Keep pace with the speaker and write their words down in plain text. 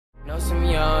Some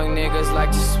young niggas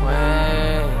like to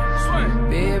swing.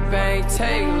 Big bang,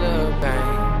 take a little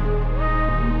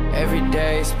bang. Every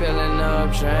day spilling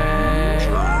up drain.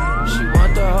 She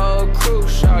want the whole crew,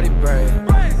 shawty brave.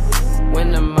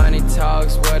 When the money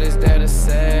talks, what is there to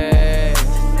say?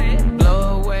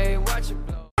 Blow away, watch it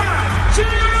blow.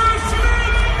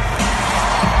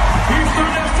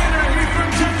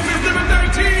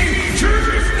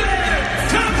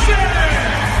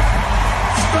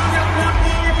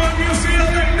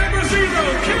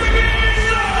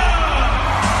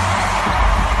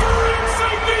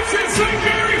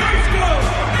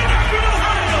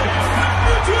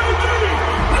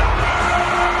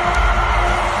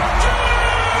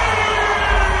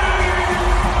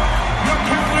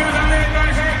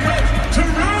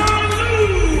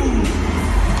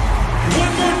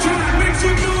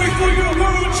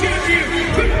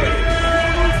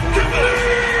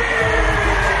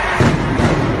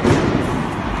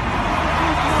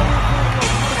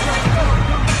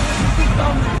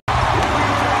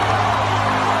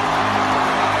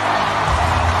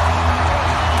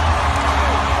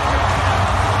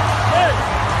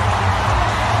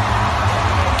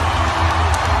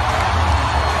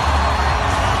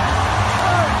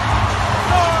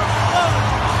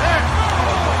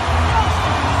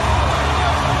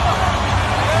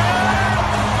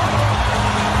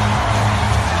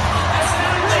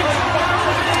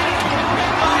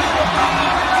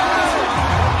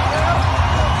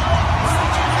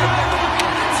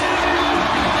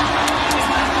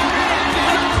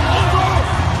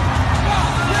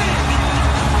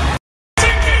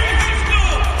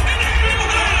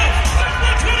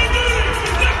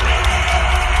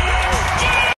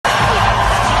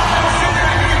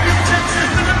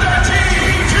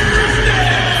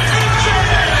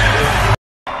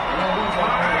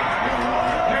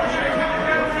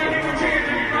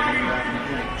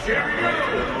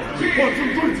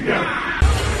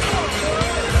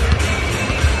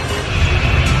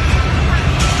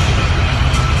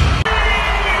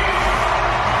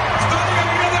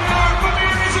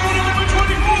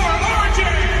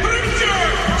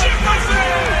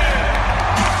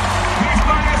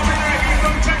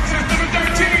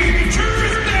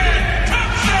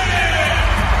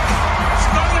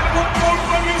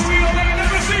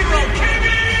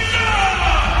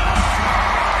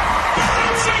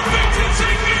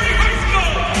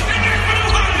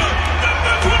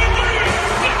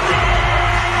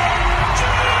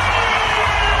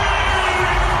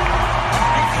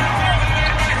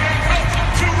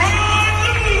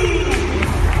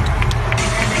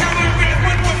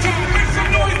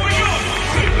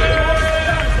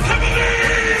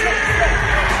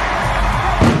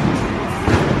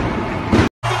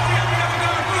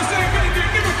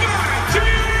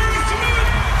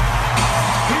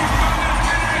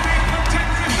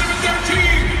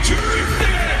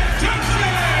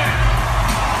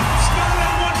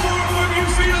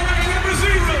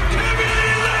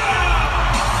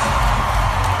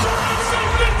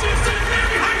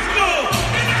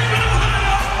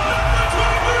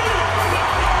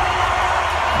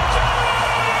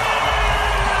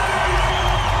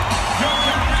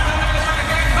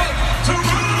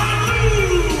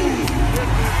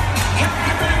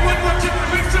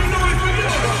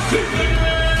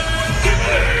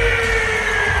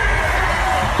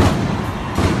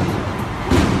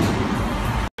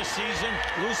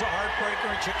 Lose a heartbreaker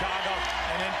in Chicago,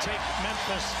 and then take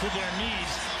Memphis to their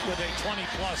knees with a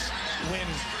 20-plus win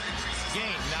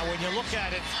game. Now, when you look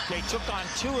at it, they took on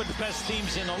two of the best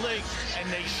teams in the league, and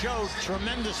they showed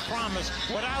tremendous promise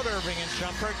without Irving and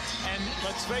Shumpert. And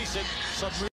let's face it,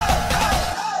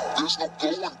 there's no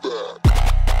going back.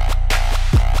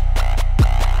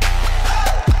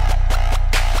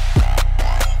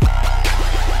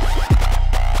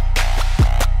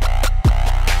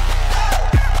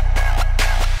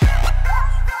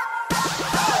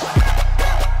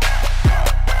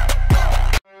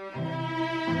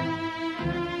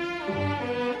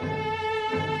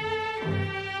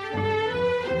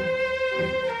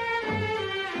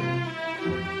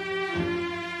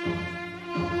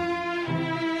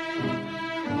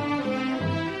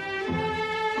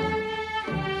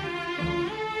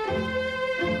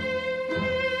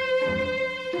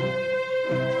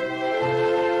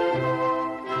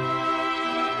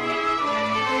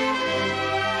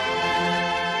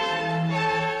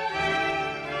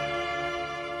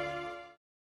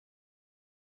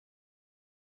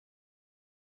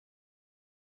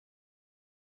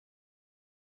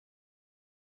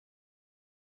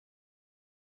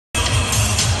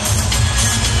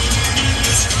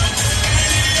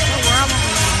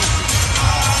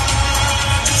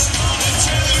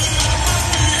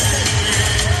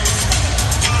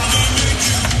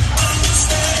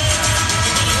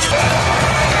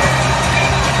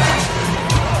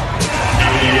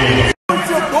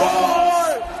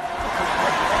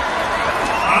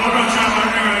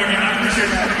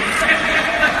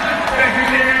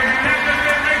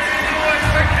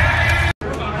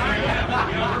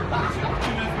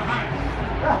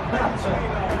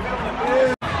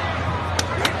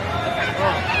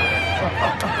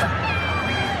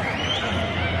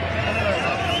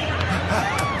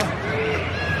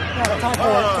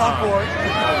 for it.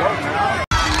 That'll work now.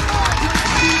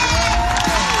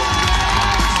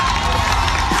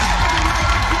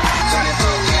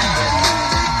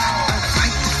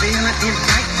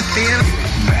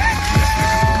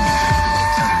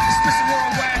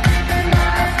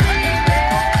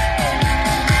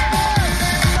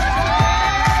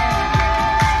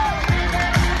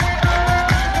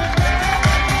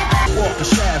 Walk the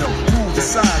shadow, move the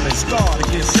silence, guard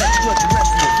against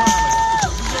extraterrestrial violence.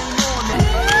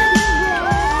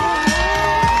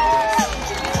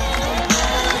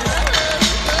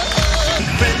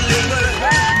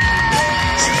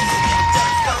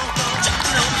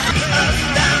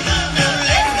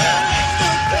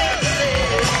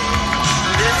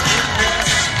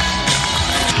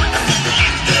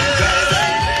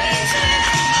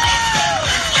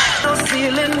 No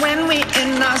ceiling when we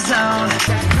in our zone.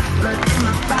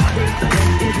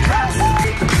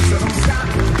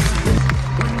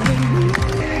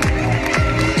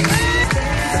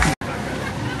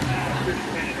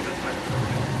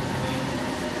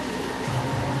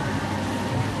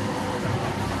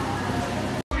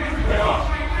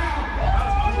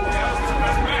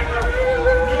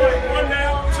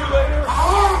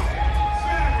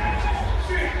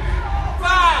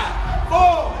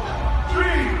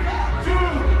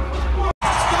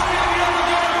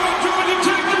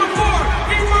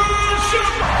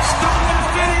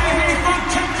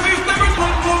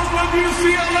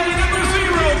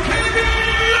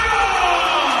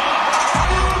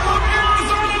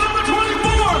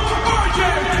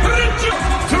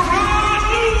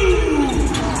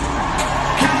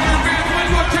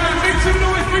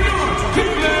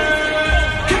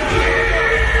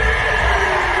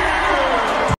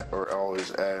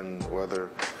 Whether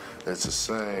it's a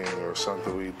saying or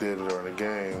something we did during the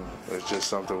game, it's just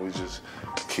something we just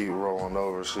keep rolling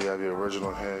over. So you have your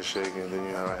original handshake, and then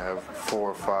you have 4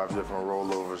 or 5 different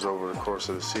rollovers over the course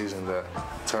of the season that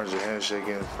turns your handshake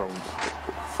in from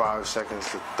 5 seconds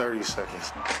to 30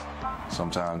 seconds.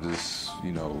 Sometimes it's,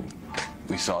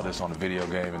 we saw this on a video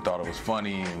game and thought it was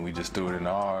funny, and we just threw it in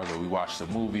ours, or we watched a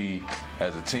movie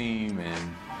as a team,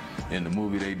 and in the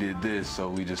movie they did this, so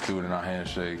we just threw it in our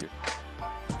handshake.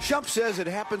 Shump says it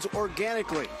happens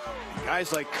organically.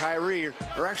 Guys like Kyrie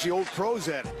are actually old pros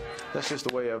at it. That's just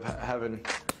a way of having,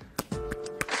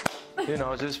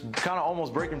 just kind of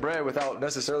almost breaking bread without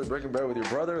necessarily breaking bread with your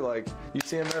brother. Like, you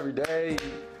see him every day,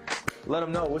 let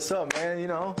him know, what's up, man,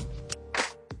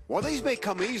 While these may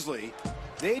come easily,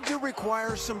 they do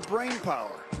require some brain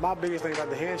power. My biggest thing about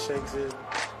the handshakes is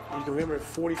you can remember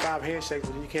 45 handshakes,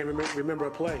 but you can't remember a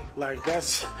play. Like,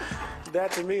 that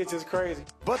to me is just crazy.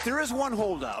 But there is one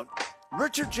holdout,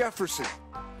 Richard Jefferson,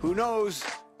 who knows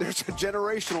there's a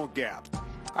generational gap.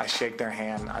 I shake their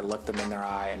hand, I look them in their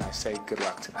eye, and I say, good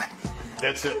luck tonight.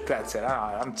 That's it. That's it.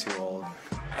 I'm too old.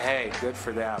 Hey, good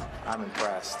for them. I'm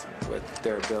impressed with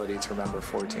their ability to remember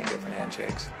 14 different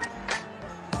handshakes.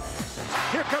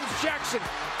 Here comes Jackson,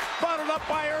 bottled up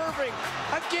by Irving.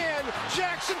 Again,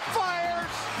 Jackson fires.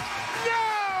 No!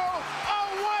 A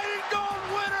white and gold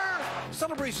winner!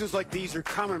 Celebrations like these are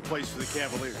commonplace for the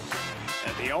Cavaliers.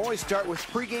 And they always start with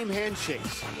pregame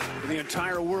handshakes for the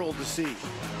entire world to see.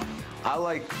 I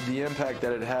like the impact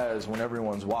that it has when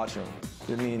everyone's watching.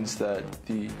 It means that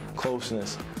the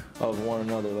closeness of one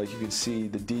another, like you can see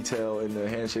the detail in the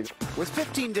handshakes. With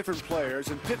 15 different players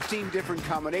and 15 different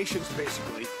combinations,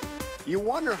 basically, you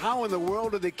wonder how in the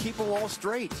world do they keep them all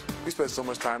straight? We spent so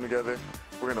much time together.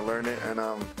 We're going to learn it. And,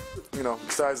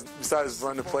 besides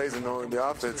running the plays and knowing the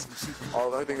offense, the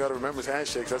only thing we got to remember is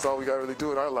handshakes. That's all we got to really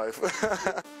do in our life.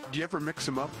 Do you ever mix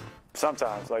them up?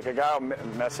 Sometimes. Like, a guy will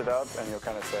mess it up, and he'll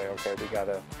kind of say, okay,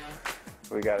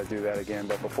 we got to do that again.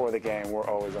 But before the game, we're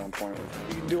always on point with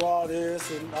it. You can do all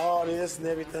this and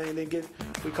everything, and then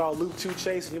we call loop 2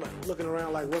 chase, and you're like looking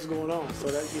around like, what's going on? So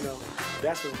that,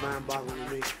 that's what's mind-boggling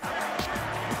to me.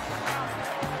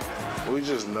 We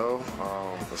just know.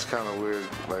 It's kind of weird,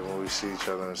 like when we see each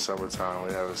other in summertime,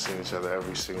 we haven't seen each other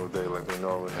every single day like we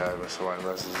normally have, and somebody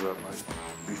messes up, like,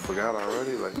 we forgot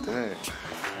already? Like, dang.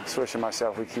 Swish and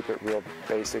myself, we keep it real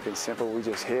basic and simple. We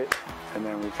just hit, and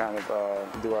then we kind of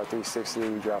do our 360,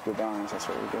 we drop the dimes. That's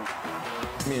what we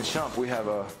do. Me and Shump, we have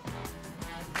a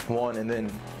one, and then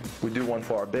we do one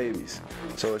for our babies.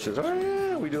 So it's just, oh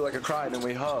yeah, we do like a cry, and then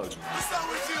we hug.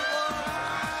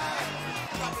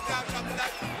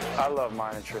 I love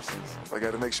mine and Tristan's. I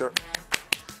got to make sure,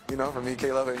 for me and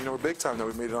K-Love, we're big time now.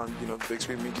 We made it on, big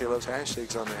screen, me and K-Love's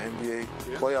handshakes on the NBA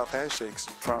playoff handshakes.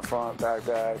 Front, back,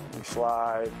 we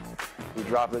slide, we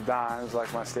drop the dimes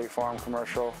like my State Farm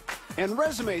commercial. And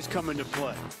resumes come into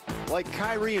play. like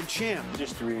Kyrie and Champ.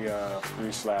 Just three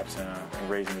slaps and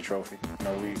raising the trophy. You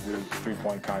know, we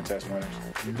three-point contest winners.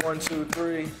 1, 2,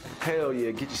 3. Hell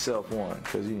yeah, get yourself one,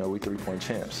 because you know we three-point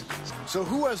champs. So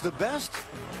who has the best?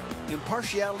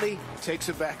 Impartiality takes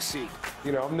a back seat.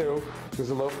 You know, I'm new. There's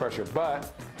a little pressure,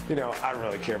 but you know, I don't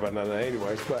really care about none of that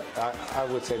anyways. But I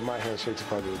would say my handshakes are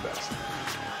probably the best.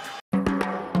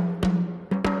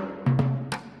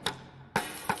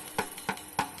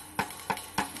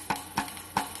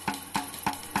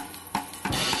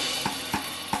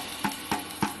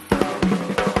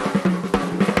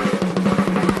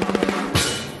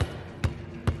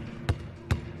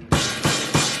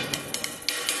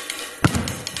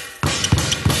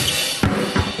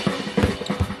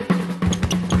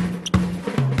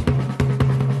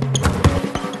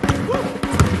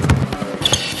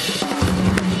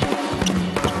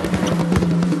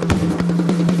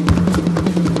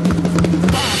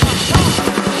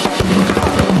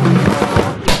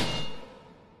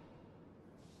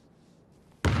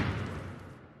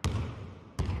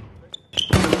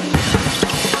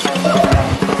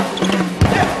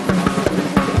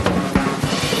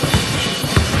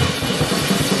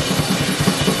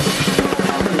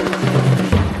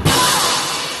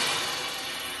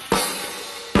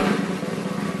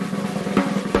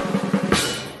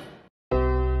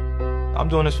 I'm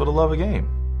doing this for the love of the game.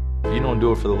 If you don't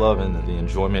do it for the love and the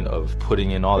enjoyment of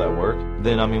putting in all that work,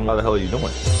 then I mean, why the hell are you doing it?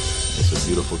 It's a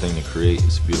beautiful thing to create.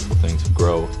 It's a beautiful thing to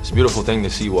grow. It's a beautiful thing to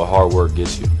see what hard work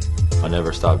gets you. I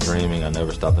never stopped dreaming. I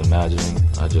never stopped imagining.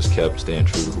 I just kept staying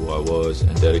true to who I was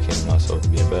and dedicating myself to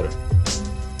being better.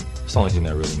 It's the only thing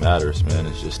that really matters, man,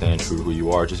 is just staying true to who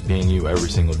you are, just being you every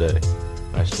single day.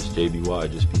 That's just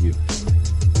JBY, just be you.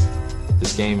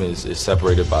 This game is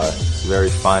separated by very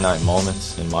finite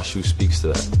moments, and my shoe speaks to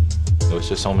that. There's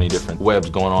just so many different webs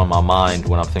going on in my mind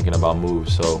when I'm thinking about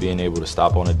moves. So being able to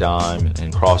stop on a dime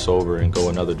and cross over and go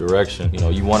another direction, you know,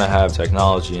 you want to have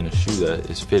technology in a shoe that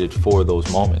is fitted for those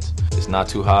moments. It's not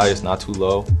too high, it's not too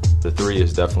low. The 3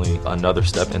 is definitely another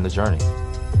step in the journey.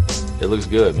 It looks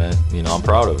good, man. You know, I'm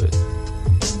proud of it.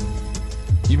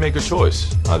 You make a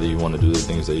choice. Either you want to do the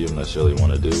things that you don't necessarily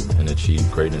want to do and achieve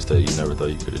greatness that you never thought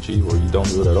you could achieve, or you don't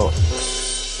do it at all.